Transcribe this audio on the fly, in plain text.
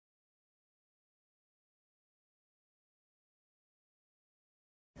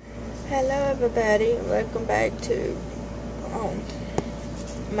Hello everybody, welcome back to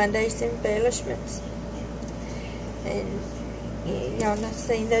Monday's Embellishments. And y'all not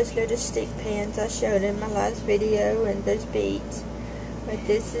seen those little stick pins I showed in my last video and those beads. But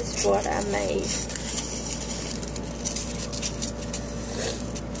this is what I made.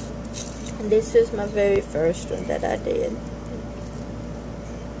 And this was my very first one that I did.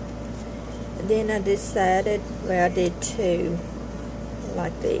 And then I decided, well, I did two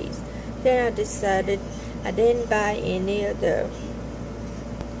like these. Then I decided I didn't buy any of the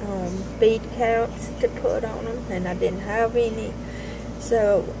bead caps to put on them, and I didn't have any,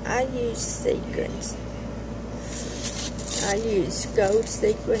 so I used sequins. I used gold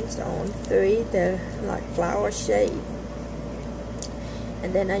sequins on three, they're like flower shape,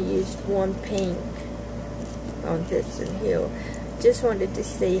 and then I used one pink on this one here. Just wanted to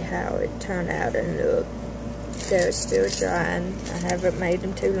see how it turned out and looked. They're still drying. I haven't made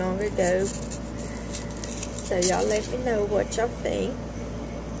them too long ago. So y'all let me know what y'all think.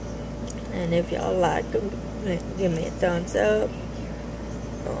 And if y'all like them, give me a thumbs up.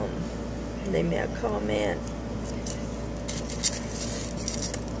 Leave me a comment.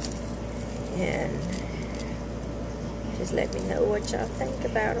 And just let me know what y'all think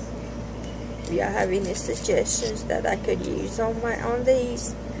about them. If y'all have any suggestions that I could use on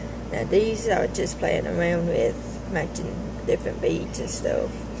these. Now these are just playing around with, matching different beads and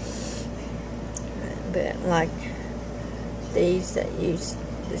stuff. But like these that use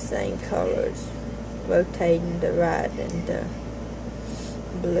the same colors, rotating the white and the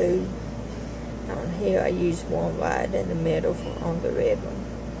blue. On here I use one white in the middle on the red one.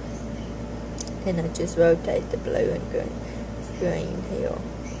 And I just rotate the blue and green here.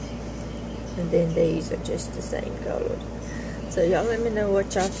 And then these are just the same colors. So y'all let me know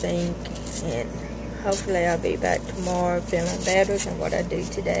what y'all think, and hopefully I'll be back tomorrow feeling better than what I do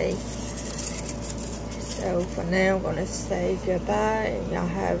today. So for now I'm going to say goodbye, and y'all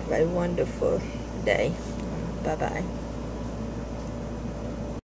have a wonderful day. Bye bye.